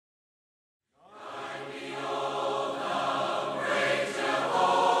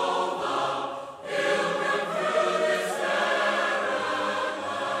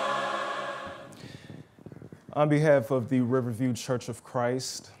On behalf of the Riverview Church of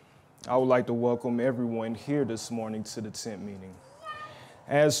Christ, I would like to welcome everyone here this morning to the tent meeting.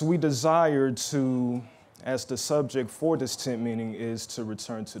 As we desire to, as the subject for this tent meeting is to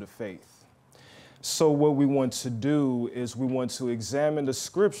return to the faith. So what we want to do is we want to examine the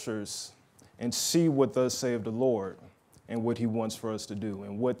scriptures and see what thus saith the Lord and what he wants for us to do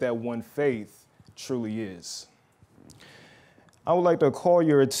and what that one faith truly is. I would like to call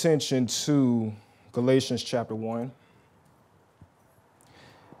your attention to Galatians chapter 1.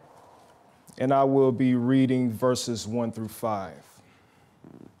 And I will be reading verses 1 through 5.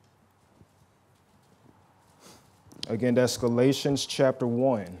 Again, that's Galatians chapter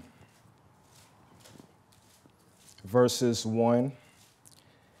 1, verses 1,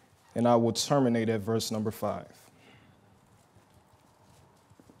 and I will terminate at verse number 5.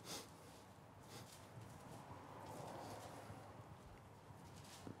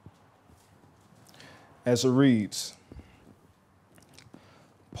 As it reads,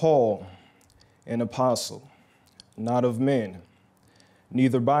 Paul, an apostle, not of men,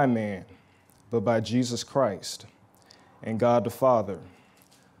 neither by man, but by Jesus Christ, and God the Father,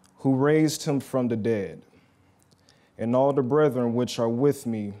 who raised him from the dead, and all the brethren which are with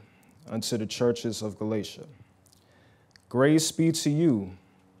me unto the churches of Galatia. Grace be to you,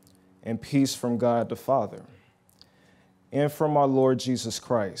 and peace from God the Father, and from our Lord Jesus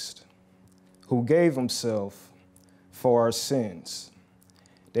Christ, who gave himself for our sins,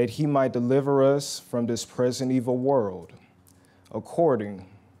 that he might deliver us from this present evil world, according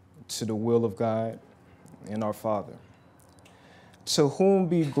to the will of God and our Father, to whom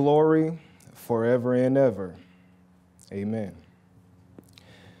be glory forever and ever. Amen.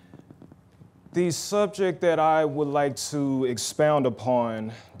 The subject that I would like to expound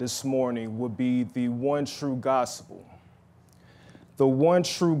upon this morning would be the one true gospel. The one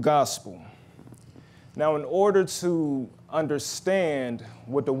true gospel. Now, in order to understand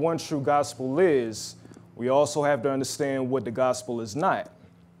what the one true gospel is, we also have to understand what the gospel is not.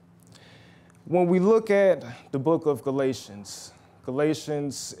 When we look at the book of Galatians,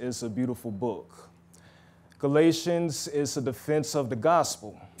 Galatians is a beautiful book. Galatians is a defense of the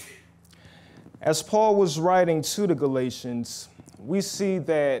gospel. As Paul was writing to the Galatians, we see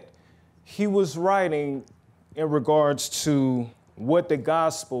that he was writing in regards to what the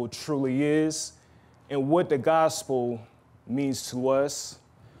gospel truly is and what the gospel means to us,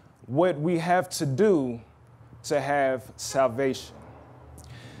 what we have to do to have salvation.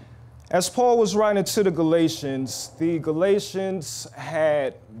 As Paul was writing to the Galatians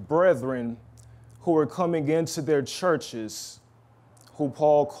had brethren who were coming into their churches, who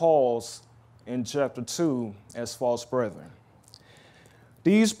Paul calls in chapter 2 as false brethren.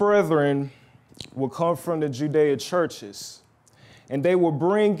 These brethren will come from the Judea churches, and they will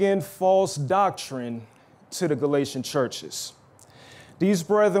bring in false doctrine to the Galatian churches. These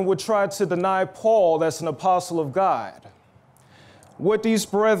brethren would try to deny Paul as an apostle of God. What these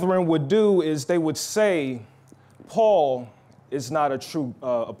brethren would do is they would say, Paul is not a true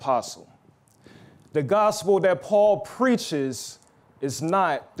apostle. The gospel that Paul preaches is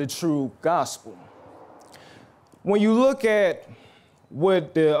not the true gospel. When you look at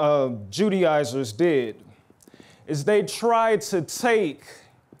what the Judaizers did, is they tried to take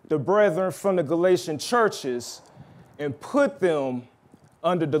the brethren from the Galatian churches and put them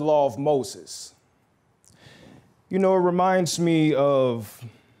under the law of Moses. You know, it reminds me of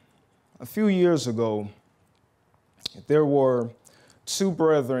a few years ago, there were two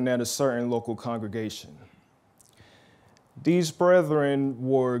brethren at a certain local congregation. These brethren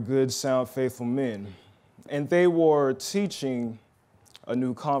were good, sound, faithful men, and they were teaching a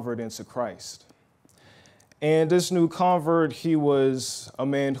new convert into Christ. And this new convert, he was a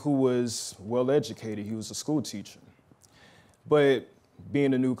man who was well educated. He was a school teacher. But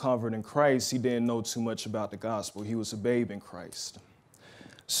being a new convert in Christ, he didn't know too much about the gospel. He was a babe in Christ.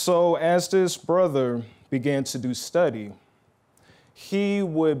 So as this brother began to do study, he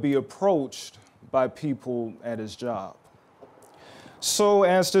would be approached by people at his job. So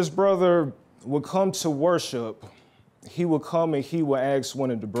as this brother would come to worship, he would come and he would ask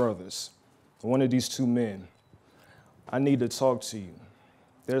one of the brothers, one of these two men, I need to talk to you.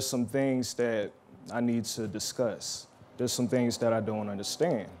 There's some things that I need to discuss. There's some things that I don't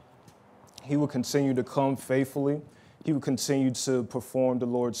understand. He would continue to come faithfully. He would continue to perform the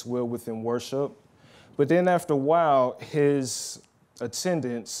Lord's will within worship. But then after a while, his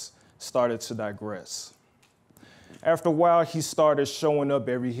attendance started to digress. After a while, he started showing up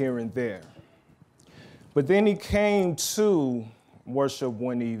every here and there. But then he came to worship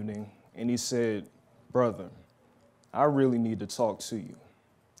one evening and he said, brother, I really need to talk to you.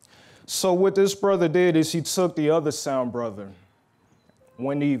 So what this brother did is he took the other sound brother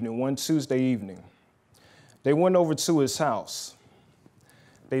one Tuesday evening. They went over to his house.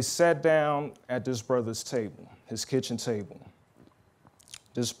 They sat down at this brother's table, his kitchen table.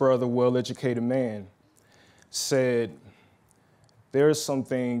 This brother, well-educated man, said, there are some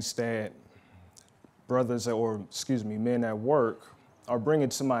things that men at work are bringing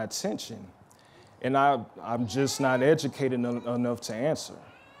to my attention, and I'm just not educated enough to answer.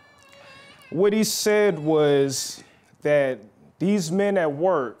 What he said was that these men at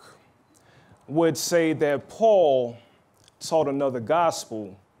work would say that Paul taught another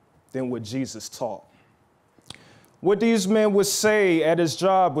gospel than what Jesus taught. What these men would say at his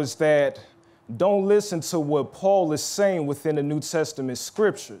job was that don't listen to what Paul is saying within the New Testament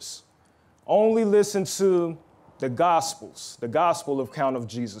scriptures. Only listen to the Gospels, the gospel account of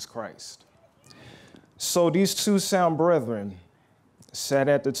Jesus Christ. So these two sound brethren sat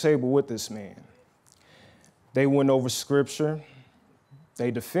at the table with this man. They went over scripture.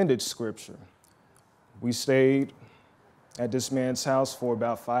 They defended scripture. We stayed at this man's house for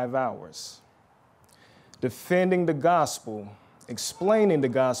about 5 hours, defending the gospel, explaining the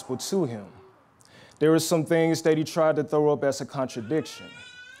gospel to him. There were some things that he tried to throw up as a contradiction,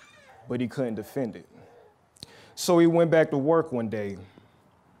 but he couldn't defend it. So he went back to work one day,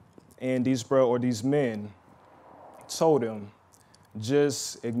 and these men told him,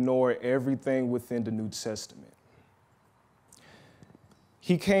 just ignore everything within the New Testament.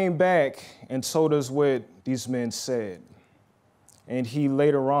 He came back and told us what these men said, and he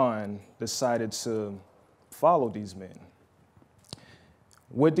later on decided to follow these men.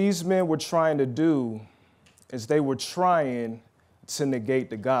 What these men were trying to do is they were trying to negate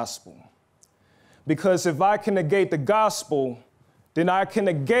the gospel. Because if I can negate the gospel, then I can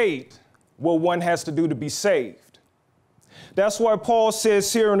negate what one has to do to be saved. That's why Paul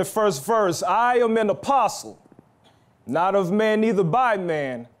says here in the first verse, I am an apostle, not of man, neither by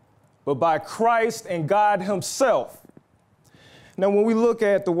man, but by Christ and God himself. Now, when we look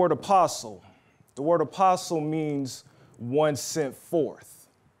at the word apostle means one sent forth.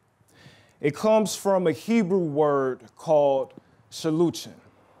 It comes from a Hebrew word called shaluchim.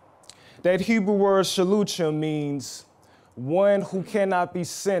 That Hebrew word shaluchim means one who cannot be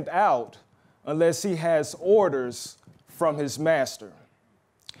sent out unless he has orders from his master.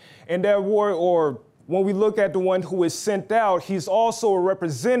 And that word, or when we look at the one who is sent out, he's also a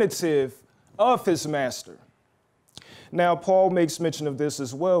representative of his master. Now, Paul makes mention of this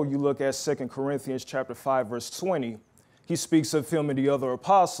as well. You look at 2 Corinthians chapter 5, verse 20. He speaks of him and the other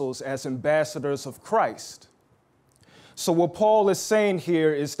apostles as ambassadors of Christ. So what Paul is saying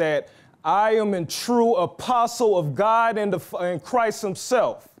here is that I am a true apostle of God and Christ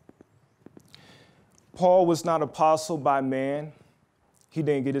himself. Paul was not apostle by man. He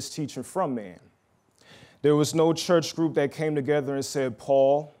didn't get his teaching from man. There was no church group that came together and said,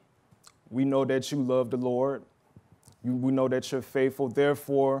 Paul, we know that you love the Lord. We know that you're faithful.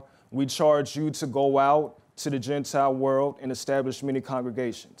 Therefore, we charge you to go out to the Gentile world and establish many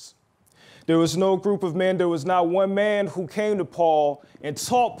congregations. There was no group of men. There was not one man who came to Paul and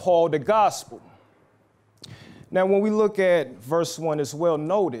taught Paul the gospel. Now, when we look at verse 1 as well,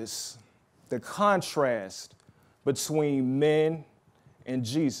 notice the contrast between men and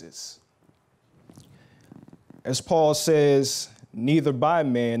Jesus. As Paul says, neither by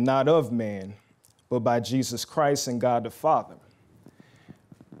man, not of man, but by Jesus Christ and God the Father.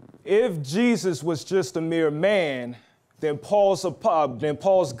 If Jesus was just a mere man, then Paul's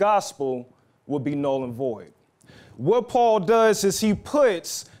gospel would be null and void. What Paul does is he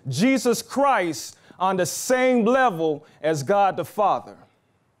puts Jesus Christ on the same level as God the Father.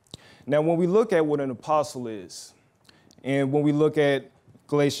 Now, when we look at what an apostle is, and when we look at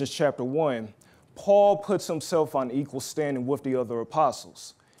Galatians chapter 1, Paul puts himself on equal standing with the other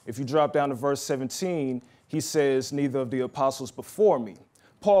apostles. If you drop down to verse 17, he says, neither of the apostles before me.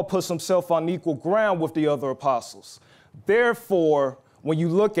 Paul puts himself on equal ground with the other apostles. Therefore, when you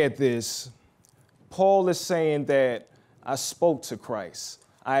look at this, Paul is saying that I spoke to Christ.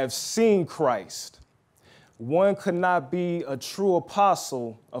 I have seen Christ. One could not be a true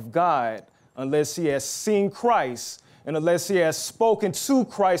apostle of God unless he has seen Christ and unless he has spoken to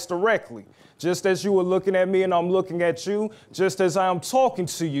Christ directly. Just as you were looking at me and I'm looking at you, just as I am talking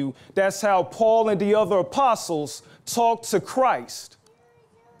to you, that's how Paul and the other apostles talked to Christ.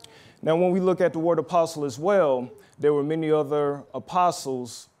 Now, when we look at the word apostle as well, there were many other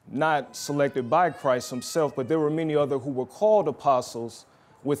apostles not selected by Christ himself, but there were many other who were called apostles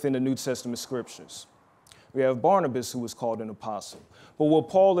within the New Testament scriptures. We have Barnabas, who was called an apostle. But what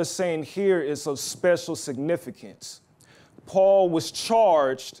Paul is saying here is of special significance. Paul was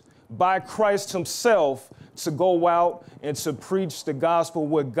charged by Christ himself to go out and to preach the gospel,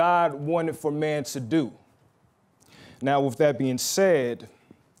 what God wanted for man to do. Now, with that being said,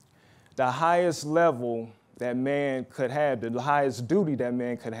 the highest level that man could have, the highest duty that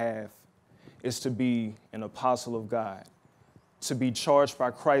man could have, is to be an apostle of God, to be charged by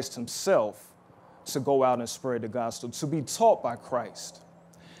Christ himself to go out and spread the gospel, to be taught by Christ.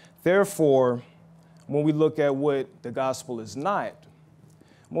 Therefore, when we look at what the gospel is not,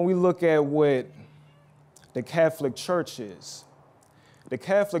 when we look at what the Catholic Church is, the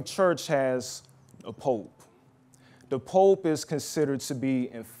Catholic Church has a pope. The pope is considered to be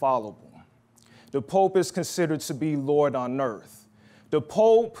infallible. The pope is considered to be Lord on earth. The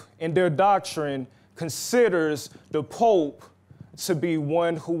pope, in their doctrine, considers the pope to be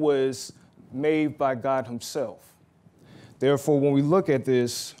one who was made by God himself. Therefore, when we look at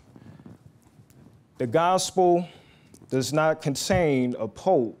this, the gospel does not contain a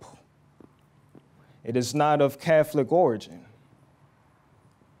pope. It is not of Catholic origin.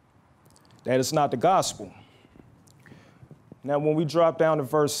 That is not the gospel. Now, when we drop down to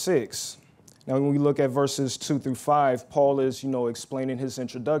verse 6, now when we look at verses 2 through 5, Paul is, explaining his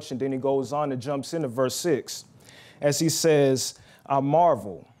introduction. Then he goes on and jumps into verse 6, as he says, I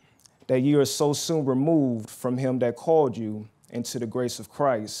marvel that ye are so soon removed from him that called you into the grace of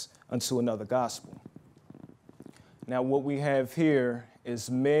Christ unto another gospel. Now, what we have here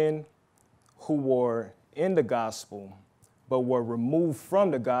is men who were in the gospel, but were removed from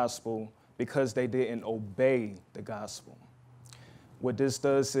the gospel because they didn't obey the gospel. What this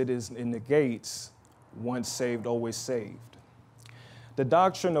does, it negates once saved, always saved. The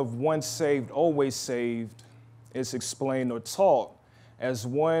doctrine of once saved, always saved is explained or taught as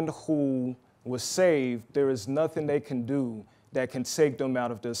one who was saved, there is nothing they can do that can take them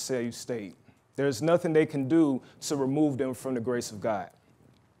out of their saved state. There's nothing they can do to remove them from the grace of God.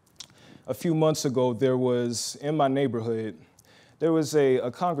 A few months ago, in my neighborhood, there was a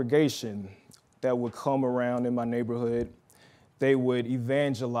congregation that would come around in my neighborhood. They would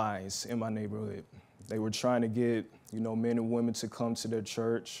evangelize in my neighborhood. They were trying to get, men and women to come to their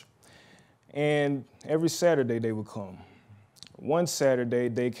church. And every Saturday they would come. One Saturday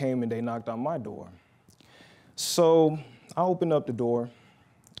they came and they knocked on my door. So I opened up the door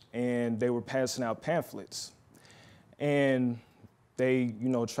and they were passing out pamphlets. And they,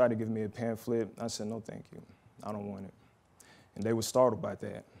 tried to give me a pamphlet. I said, no, thank you. I don't want it. And they were startled by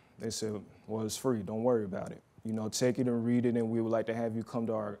that. They said, well, it's free. Don't worry about it. Take it and read it, and we would like to have you come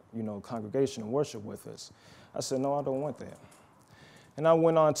to our, congregation and worship with us. I said, no, I don't want that. And I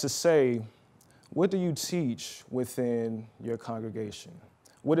went on to say, what do you teach within your congregation?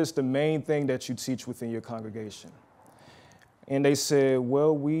 What is the main thing that you teach within your congregation? And they said,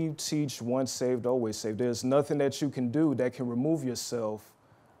 well, we teach once saved, always saved. There's nothing that you can do that can remove yourself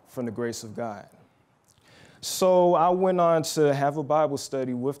from the grace of God. So I went on to have a Bible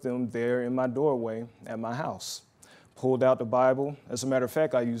study with them there in my doorway at my house. Pulled out the Bible. As a matter of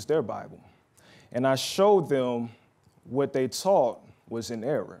fact, I used their Bible. And I showed them what they taught was in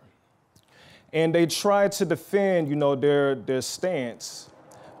error. And they tried to defend, their stance.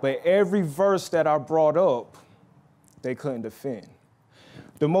 But every verse that I brought up, they couldn't defend.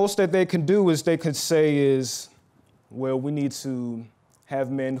 The most that they can do is they could say is, well, we need to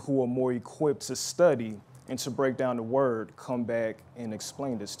have men who are more equipped to study and to break down the word, come back and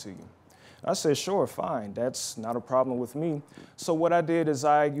explain this to you. I said, sure, fine. That's not a problem with me. So what I did is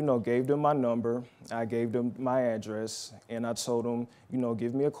I, gave them my number. I gave them my address, and I told them,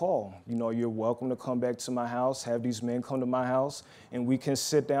 give me a call. You're welcome to come back to my house, have these men come to my house, and we can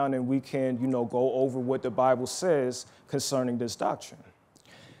sit down and we can, go over what the Bible says concerning this doctrine.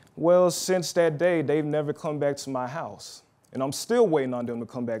 Well, since that day, they've never come back to my house, and I'm still waiting on them to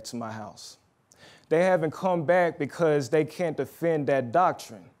come back to my house. They haven't come back because they can't defend that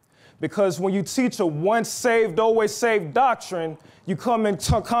doctrine. Because when you teach a once saved, always saved doctrine, you come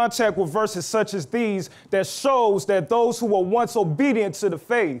into contact with verses such as these that shows that those who were once obedient to the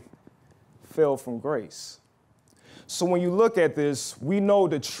faith fell from grace. So when you look at this, we know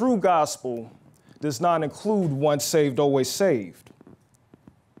the true gospel does not include once saved, always saved.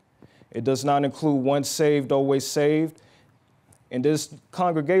 It does not include once saved, always saved. And this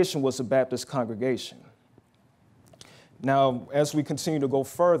congregation was a Baptist congregation. Now, as we continue to go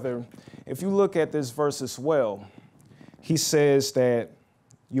further, if you look at this verse as well, he says that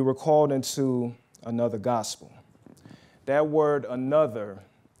you were called into another gospel. That word another,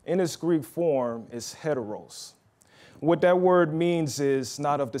 in its Greek form, is heteros. What that word means is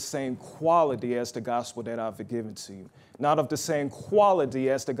not of the same quality as the gospel that I've given to you, not of the same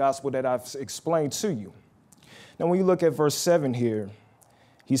quality as the gospel that I've explained to you. Now, when you look at verse 7 here,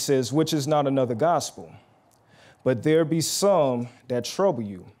 He says, which is not another gospel, but there be some that trouble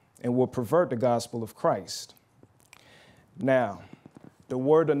you and will pervert the gospel of Christ. Now, the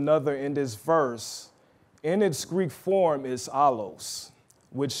word another in this verse, in its Greek form, is allos,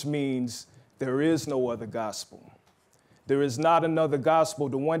 which means there is no other gospel. There is not another gospel.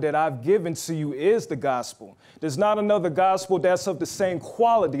 The one that I've given to you is the gospel. There's not another gospel that's of the same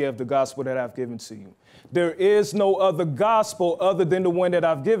quality of the gospel that I've given to you. There is no other gospel other than the one that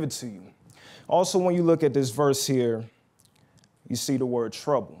I've given to you. Also, when you look at this verse here, you see the word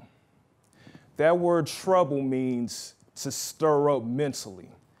trouble. That word trouble means to stir up mentally,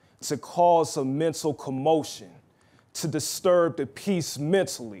 to cause a mental commotion, to disturb the peace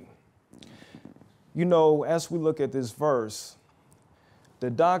mentally. You know, as we look at this verse, the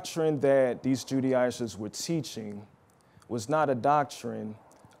doctrine that these Judaizers were teaching was not a doctrine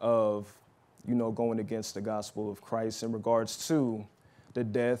of, going against the gospel of Christ in regards to the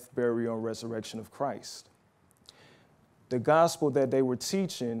death, burial, and resurrection of Christ. The gospel that they were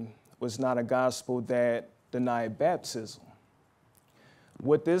teaching was not a gospel that denied baptism.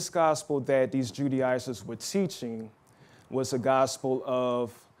 What this gospel that these Judaizers were teaching was a gospel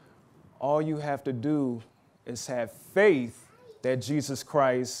of all you have to do is have faith that Jesus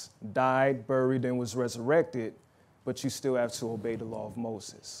Christ died, buried, and was resurrected, but you still have to obey the law of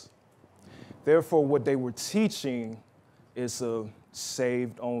Moses. Therefore, what they were teaching is a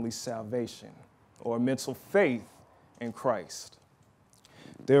saved-only salvation or mental faith in Christ.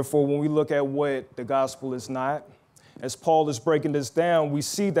 Therefore, when we look at what the gospel is not, as Paul is breaking this down, we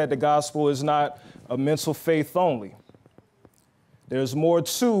see that the gospel is not a mental faith only. There's more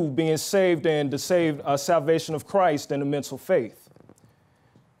to being saved and the salvation of Christ than a mental faith.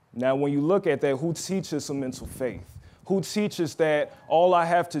 Now, when you look at that, who teaches a mental faith? Who teaches that all I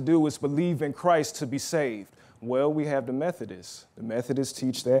have to do is believe in Christ to be saved? Well, we have the Methodists. The Methodists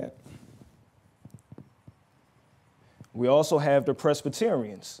teach that. We also have the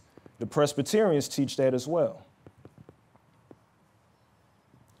Presbyterians. The Presbyterians teach that as well.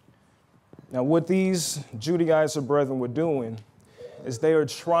 Now, what these Judaizer brethren were doing is they are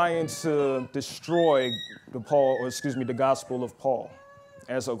trying to destroy the gospel of Paul,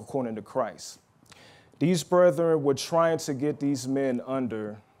 as according to Christ. These brethren were trying to get these men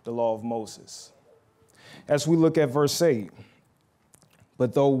under the law of Moses. As we look at verse 8,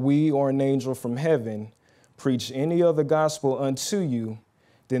 but though we or an angel from heaven preach any other gospel unto you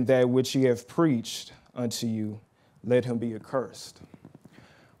than that which ye have preached unto you, let him be accursed.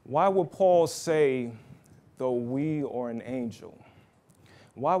 Why would Paul say, though we or an angel?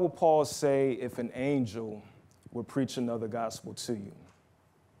 Why would Paul say if an angel would preach another gospel to you?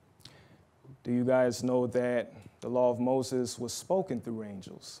 Do you guys know that the law of Moses was spoken through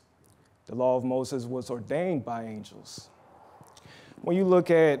angels? The law of Moses was ordained by angels. When you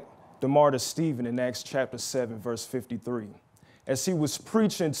look at the martyr Stephen in Acts chapter 7, verse 53, as he was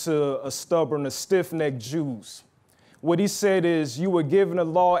preaching to a stubborn, a stiff-necked Jews, what he said is, you were given a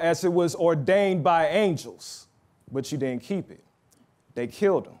law as it was ordained by angels, but you didn't keep it. They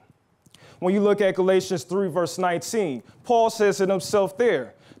killed him. When you look at Galatians 3, verse 19, Paul says it himself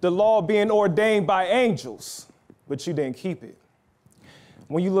there, the law being ordained by angels, but you didn't keep it.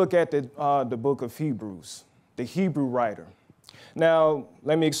 When you look at the book of Hebrews, the Hebrew writer. Now,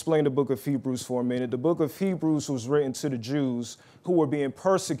 let me explain the book of Hebrews for a minute. The book of Hebrews was written to the Jews who were being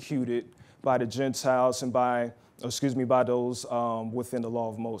persecuted by the Gentiles and by those within the law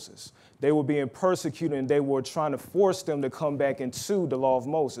of Moses. They were being persecuted and they were trying to force them to come back into the law of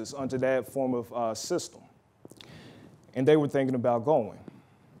Moses under that form of system. And they were thinking about going.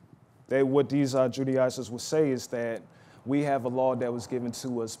 What these Judaizers would say is that we have a law that was given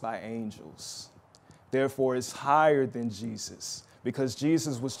to us by angels. Therefore, it's higher than Jesus because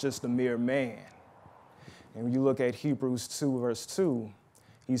Jesus was just a mere man. And when you look at Hebrews 2, verse 2,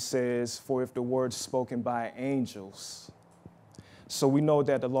 he says, for if the word spoken by angels. So we know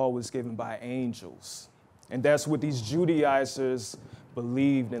that the law was given by angels. And that's what these Judaizers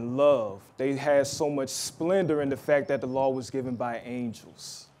believed and loved. They had so much splendor in the fact that the law was given by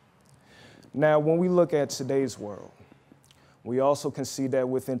angels. Now, when we look at today's world, we also can see that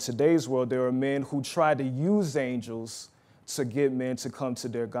within today's world, there are men who try to use angels to get men to come to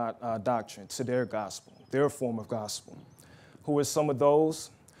their doctrine, to their gospel, their form of gospel. Who are some of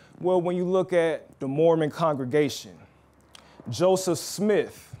those? Well, when you look at the Mormon congregation, Joseph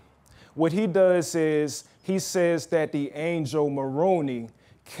Smith, what he does is he says that the angel Moroni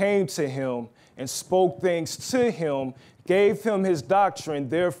came to him and spoke things to him, gave him his doctrine,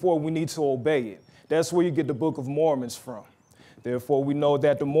 therefore we need to obey it. That's where you get the Book of Mormons from. Therefore, we know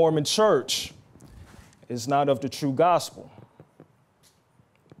that the Mormon church is not of the true gospel.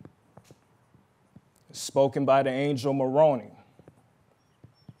 spoken by the angel Moroni.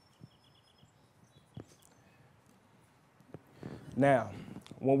 Now,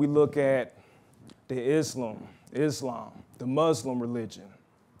 when we look at the Islam, the Muslim religion,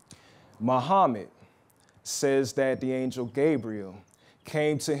 Muhammad says that the angel Gabriel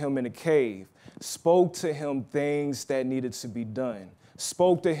came to him in a cave, spoke to him things that needed to be done,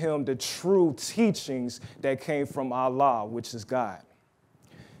 spoke to him the true teachings that came from Allah, which is God.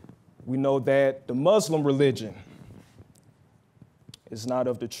 We know that the Muslim religion is not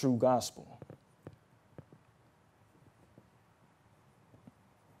of the true gospel.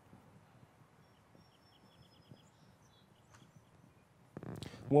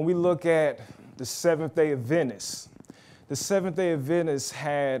 When we look at the Seventh-day Adventists, the Seventh-day Adventists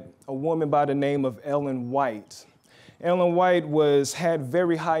had a woman by the name of Ellen White. Ellen White had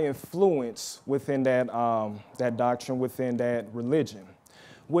very high influence within that doctrine, within that religion.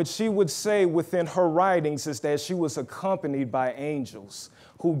 What she would say within her writings is that she was accompanied by angels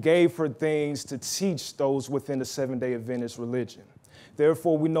who gave her things to teach those within the Seventh-day Adventist religion.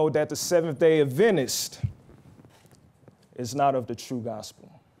 Therefore, we know that the Seventh-day Adventist is not of the true gospel.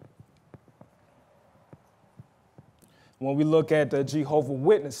 When we look at the Jehovah's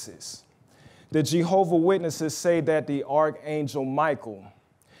Witnesses say that the Archangel Michael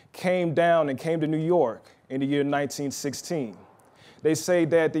came to New York in the year 1916. They say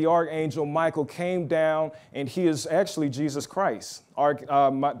that the Archangel Michael came down and he is actually Jesus Christ.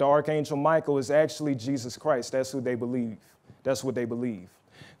 The Archangel Michael is actually Jesus Christ. That's who they believe. That's what they believe.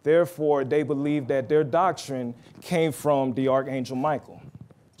 Therefore, they believe that their doctrine came from the Archangel Michael.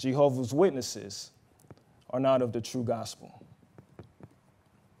 Jehovah's Witnesses are not of the true gospel.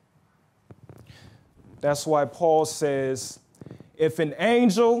 That's why Paul says, if an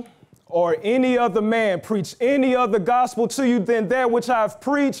angel or any other man preach any other gospel to you than that which I have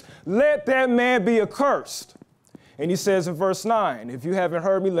preached, let that man be accursed. And he says in verse 9, if you haven't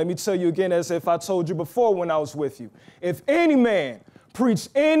heard me, let me tell you again as if I told you before when I was with you. If any man preach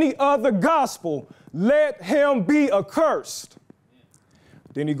any other gospel, let him be accursed.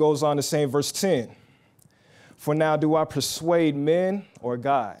 Then he goes on to say in verse 10, for now do I persuade men or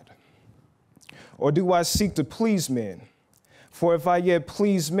God? Or do I seek to please men? For if I yet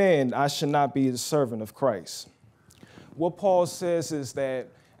please men, I should not be the servant of Christ. What Paul says is that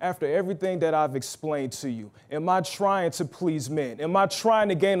after everything that I've explained to you, am I trying to please men? Am I trying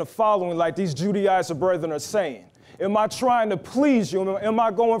to gain a following like these Judaizer brethren are saying? Am I trying to please you? Am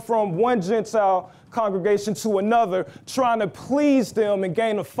I going from one Gentile congregation to another, trying to please them and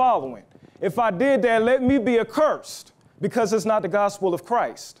gain a following? If I did that, let me be accursed, because it's not the gospel of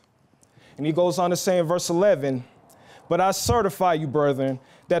Christ. And he goes on to say in verse 11, but I certify you, brethren,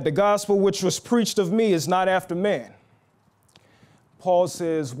 that the gospel which was preached of me is not after man. Paul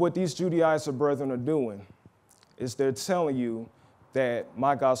says what these Judaizer brethren are doing is they're telling you that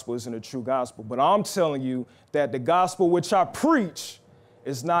my gospel isn't a true gospel, but I'm telling you that the gospel which I preach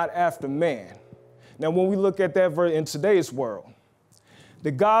is not after man. Now, when we look at that in today's world,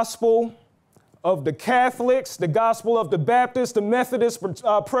 the gospel of the Catholics, the gospel of the Baptists, the Methodists,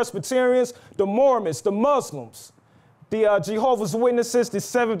 Presbyterians, the Mormons, the Muslims, the Jehovah's Witnesses, the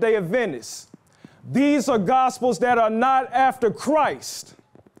Seventh-day Adventists. These are gospels that are not after Christ.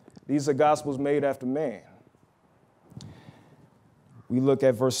 These are gospels made after man. We look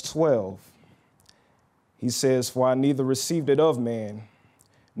at verse 12. He says, for I neither received it of man,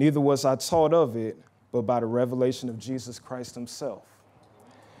 neither was I taught of it, but by the revelation of Jesus Christ himself.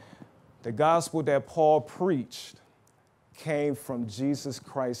 The gospel that Paul preached came from Jesus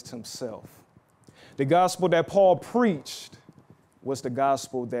Christ himself. The gospel that Paul preached was the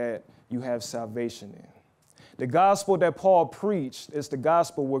gospel that you have salvation in. The gospel that Paul preached is the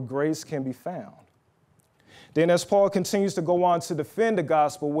gospel where grace can be found. Then as Paul continues to go on to defend the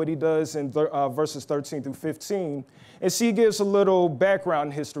gospel, what he does in verses 13 through 15 is he gives a little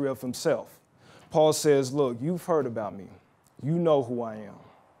background history of himself. Paul says, look, you've heard about me. You know who I am.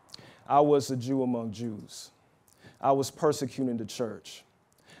 I was a Jew among Jews. I was persecuting the church.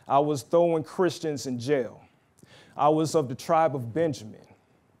 I was throwing Christians in jail. I was of the tribe of Benjamin.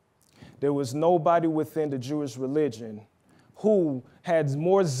 There was nobody within the Jewish religion who had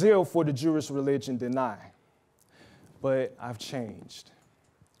more zeal for the Jewish religion than I. But I've changed.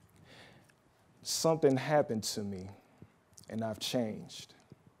 Something happened to me, and I've changed.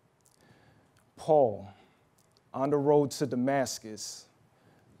 Paul, on the road to Damascus,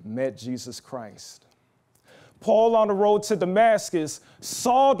 met Jesus Christ. Paul, on the road to Damascus,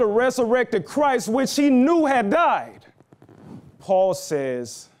 saw the resurrected Christ, which he knew had died. Paul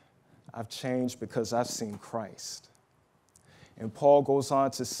says, I've changed because I've seen Christ. And Paul goes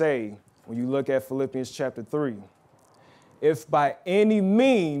on to say, When you look at Philippians chapter 3, if by any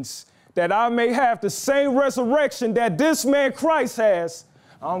means that I may have the same resurrection that this man Christ has,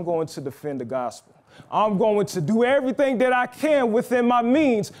 I'm going to defend the gospel. I'm going to do everything that I can within my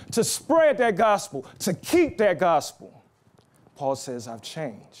means to spread that gospel, to keep that gospel. Paul says, I've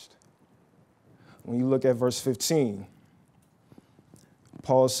changed. When you look at verse 15,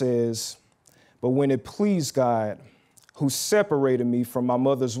 Paul says, but when it pleased God, who separated me from my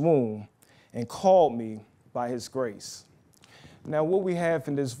mother's womb and called me by his grace. Now, what we have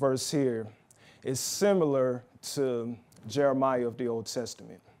in this verse here is similar to Jeremiah of the Old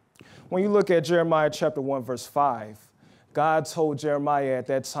Testament. When you look at Jeremiah chapter 1, verse 5, God told Jeremiah at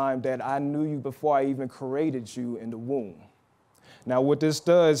that time that I knew you before I even created you in the womb. Now, what this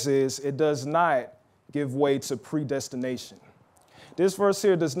does is it does not give way to predestination. This verse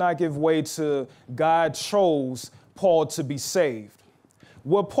here does not give way to God chose Paul to be saved.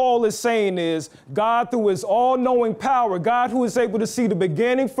 What Paul is saying is God, through his all-knowing power, God who is able to see the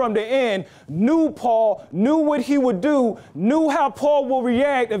beginning from the end, knew Paul, knew what he would do, knew how Paul will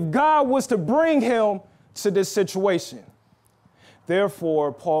react if God was to bring him to this situation.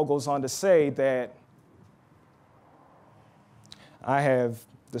 Therefore, Paul goes on to say that I have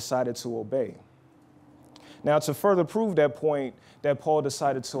decided to obey. Now, to further prove that point that Paul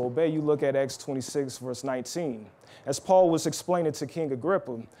decided to obey, you look at Acts 26, verse 19. As Paul was explaining to King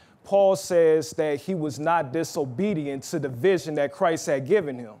Agrippa, Paul says that he was not disobedient to the vision that Christ had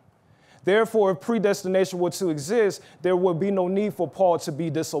given him. Therefore, if predestination were to exist, there would be no need for Paul to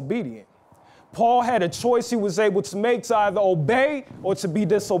be disobedient. Paul had a choice he was able to make to either obey or to be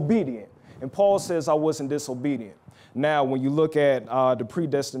disobedient. And Paul says, I wasn't disobedient. Now, when you look at the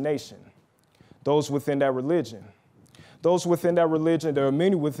predestination, those within that religion, there are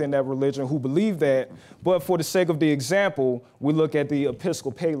many within that religion who believe that, but for the sake of the example, we look at the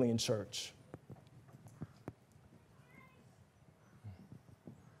Episcopalian Church.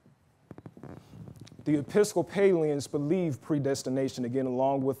 The Episcopalians believe predestination, again,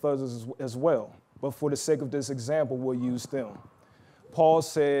 along with others as well. But for the sake of this example, we'll use them. Paul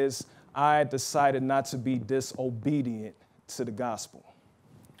says, I decided not to be disobedient to the gospel.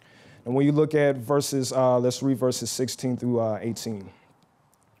 And when you look at verses, let's read verses 16 through 18.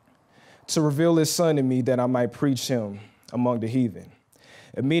 To reveal his son in me that I might preach him among the heathen.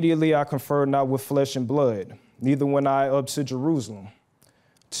 Immediately I conferred not with flesh and blood, neither went I up to Jerusalem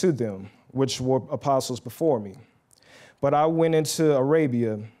to them, which were apostles before me. But I went into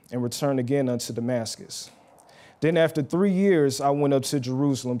Arabia and returned again unto Damascus. Then after 3 years, I went up to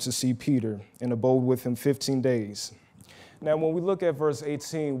Jerusalem to see Peter and abode with him 15 days. Now, when we look at verse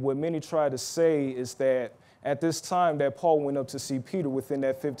 18, what many try to say is that at this time that Paul went up to see Peter within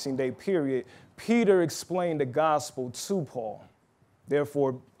that 15-day period, Peter explained the gospel to Paul.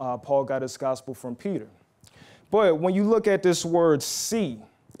 Therefore, Paul got his gospel from Peter. But when you look at this word see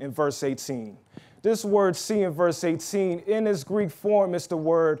in verse 18, this word see in verse 18, in its Greek form, is the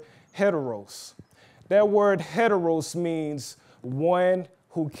word heteros. That word heteros means one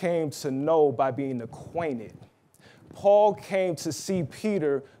who came to know by being acquainted. Paul came to see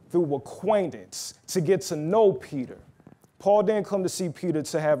Peter through acquaintance, to get to know Peter. Paul didn't come to see Peter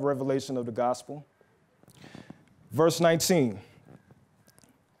to have revelation of the gospel. Verse 19,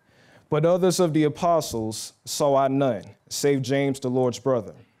 but others of the apostles saw I none, save James, the Lord's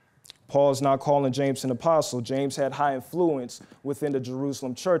brother. Paul's not calling James an apostle. James had high influence within the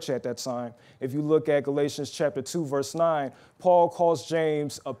Jerusalem church at that time. If you look at Galatians chapter 2, verse 9, Paul calls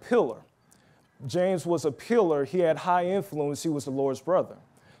James a pillar. James was a pillar. He had high influence. He was the Lord's brother.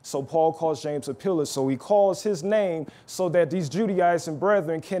 So Paul calls James a pillar. So he calls his name so that these Judaizing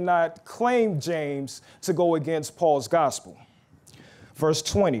brethren cannot claim James to go against Paul's gospel. Verse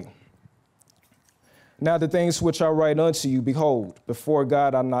 20. Now the things which I write unto you, behold, before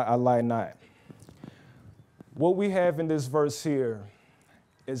God I lie not. What we have in this verse here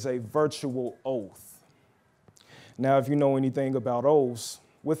is a virtual oath. Now, if you know anything about oaths,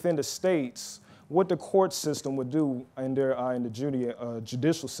 within the states, what the court system would do in the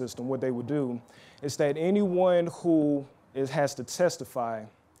judicial system, what they would do is that anyone who has to testify,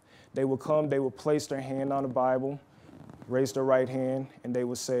 they would come, they would place their hand on the Bible, raise their right hand, and they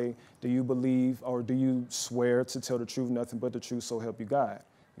would say, do you believe or do you swear to tell the truth, nothing but the truth, so help you God?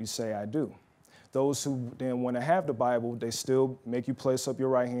 You say, I do. Those who then want to have the Bible, they still make you place up your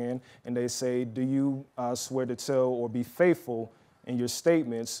right hand, and they say, do you swear to tell or be faithful in your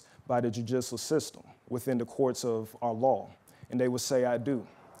statements by the judicial system within the courts of our law? And they would say, I do.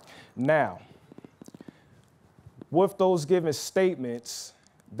 Now, with those given statements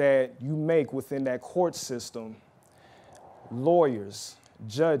that you make within that court system, lawyers,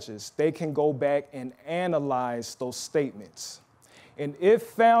 judges, they can go back and analyze those statements. And if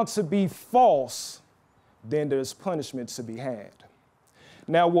found to be false, then there's punishment to be had.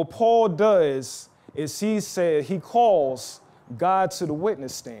 Now, what Paul does is he calls God to the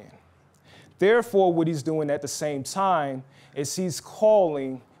witness stand. Therefore, what he's doing at the same time is he's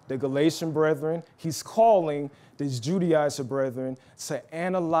calling the Galatian brethren, he's calling these Judaizer brethren to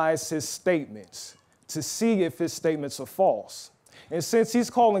analyze his statements, to see if his statements are false. And since he's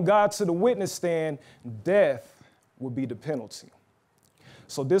calling God to the witness stand, death will be the penalty.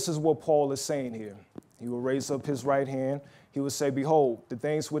 So this is what Paul is saying here. He will raise up his right hand. He will say, behold, the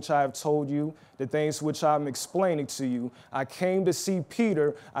things which I have told you, the things which I'm explaining to you, I came to see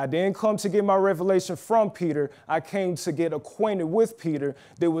Peter. I didn't come to get my revelation from Peter. I came to get acquainted with Peter.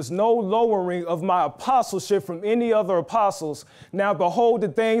 There was no lowering of my apostleship from any other apostles. Now, behold, the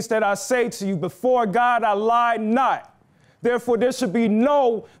things that I say to you, before God, I lie not. Therefore, there should be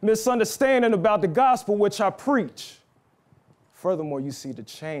no misunderstanding about the gospel which I preach. Furthermore, you see the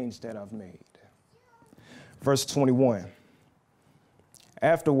change that I've made. Verse 21.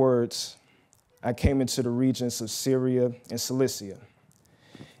 Afterwards, I came into the regions of Syria and Cilicia,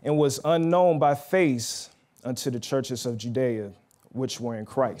 and was unknown by face unto the churches of Judea, which were in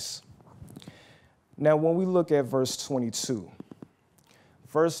Christ. Now, when we look at verse 22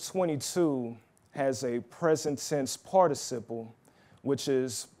 has a present tense participle, which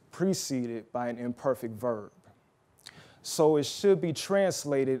is preceded by an imperfect verb. So it should be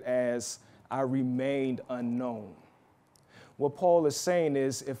translated as, I remained unknown. What Paul is saying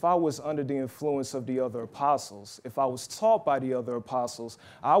is, if I was under the influence of the other apostles, if I was taught by the other apostles,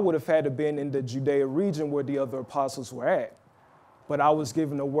 I would have had to been in the Judea region where the other apostles were at. But I was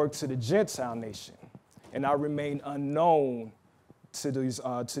given to work to the Gentile nation, and I remained unknown to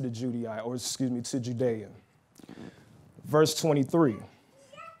the Judea. Verse 23.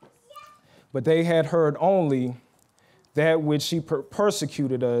 But they had heard only that which he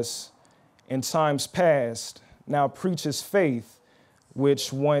persecuted us in times past, now preaches faith,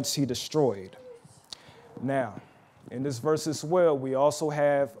 which once he destroyed. Now, in this verse as well, we also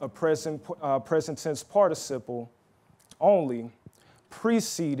have a present tense participle only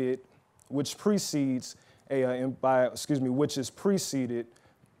preceded, which precedes which is preceded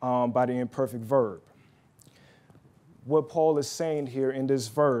by the imperfect verb. What Paul is saying here in this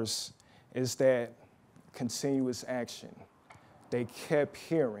verse is that continuous action. They kept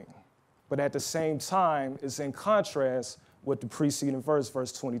hearing. But at the same time, it's in contrast with the preceding verse,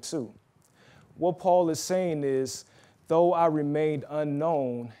 verse 22. What Paul is saying is, though I remained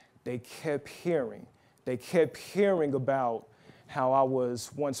unknown, they kept hearing. They kept hearing about how I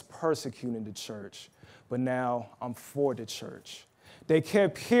was once persecuting the church, but now I'm for the church. They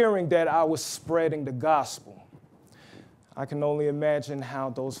kept hearing that I was spreading the gospel. I can only imagine how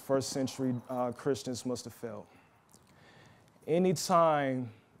those first century Christians must have felt. Anytime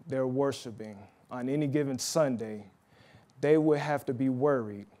they're worshiping on any given Sunday, they would have to be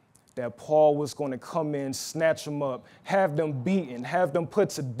worried that Paul was going to come in, snatch them up, have them beaten, have them put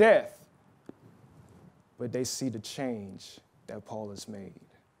to death. But they see the change that Paul has made.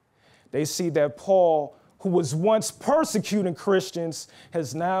 They see that Paul, who was once persecuting Christians,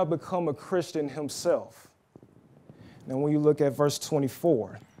 has now become a Christian himself. Now, when you look at verse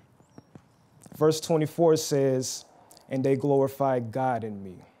 24 says, and they glorified God in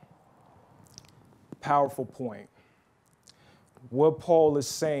me. Powerful point. What Paul is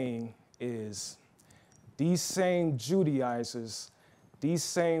saying is these same Judaizers, these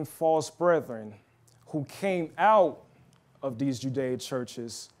same false brethren who came out of these Judea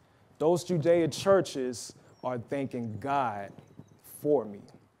churches, those Judea churches are thanking God for me.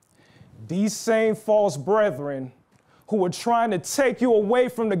 These same false brethren who are trying to take you away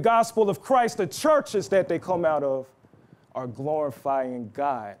from the gospel of Christ, the churches that they come out of, are glorifying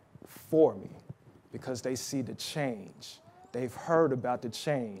God for me because they see the change. They've heard about the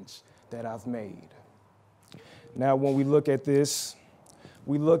change that I've made. Now, when we look at this,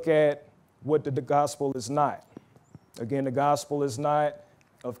 we look at what the gospel is not. Again, the gospel is not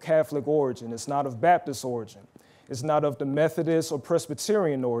of Catholic origin. It's not of Baptist origin. It's not of the Methodist or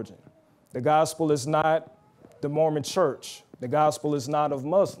Presbyterian origin. The gospel is not the Mormon church. The gospel is not of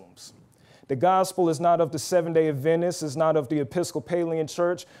Muslims. The gospel is not of the Seventh-day Adventists. It's not of the Episcopalian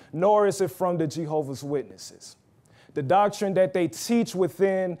church, nor is it from the Jehovah's Witnesses. The doctrine that they teach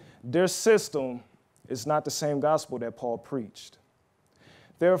within their system is not the same gospel that Paul preached.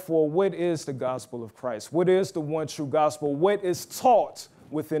 Therefore, what is the gospel of Christ? What is the one true gospel? What is taught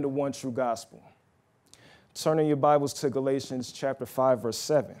within the one true gospel? Turning your Bibles to Galatians chapter 5, verse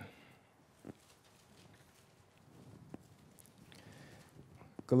 7.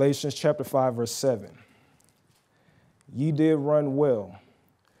 Galatians chapter 5, verse 7. Ye did run well.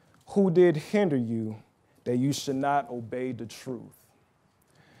 Who did hinder you that you should not obey the truth?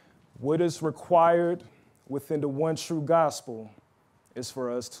 What is required within the one true gospel is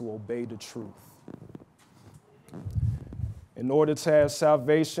for us to obey the truth. In order to have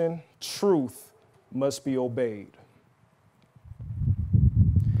salvation, truth must be obeyed.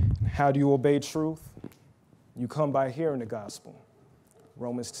 How do you obey truth? You come by hearing the gospel.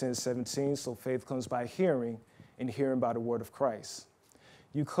 Romans 10:17, so faith comes by hearing, and hearing by the word of Christ.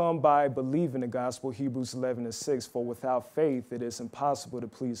 You come by believing the gospel, Hebrews 11:6, for without faith it is impossible to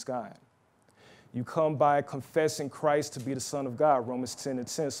please God. You come by confessing Christ to be the Son of God, Romans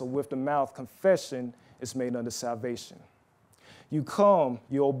 10:10, so with the mouth confession is made unto salvation. You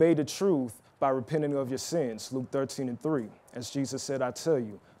obey the truth by repenting of your sins, Luke 13:3. As Jesus said, I tell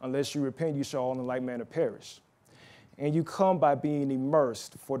you, unless you repent, you shall all in like manner perish. And you come by being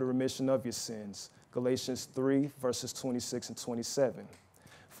immersed for the remission of your sins, Galatians 3, verses 26 and 27.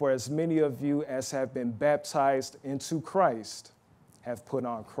 For as many of you as have been baptized into Christ have put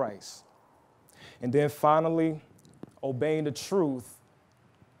on Christ. And then finally, obeying the truth,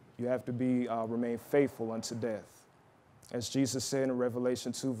 you have to remain faithful unto death. As Jesus said in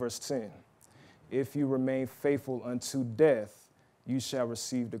Revelation 2, verse 10, if you remain faithful unto death, you shall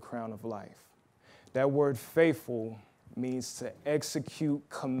receive the crown of life. That word faithful means to execute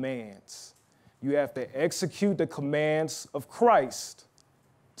commands. You have to execute the commands of Christ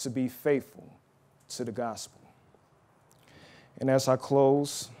to be faithful to the gospel. And as I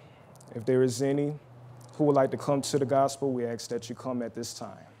close, if there is any who would like to come to the gospel, we ask that you come at this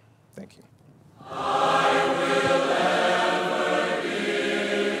time. Thank you. I will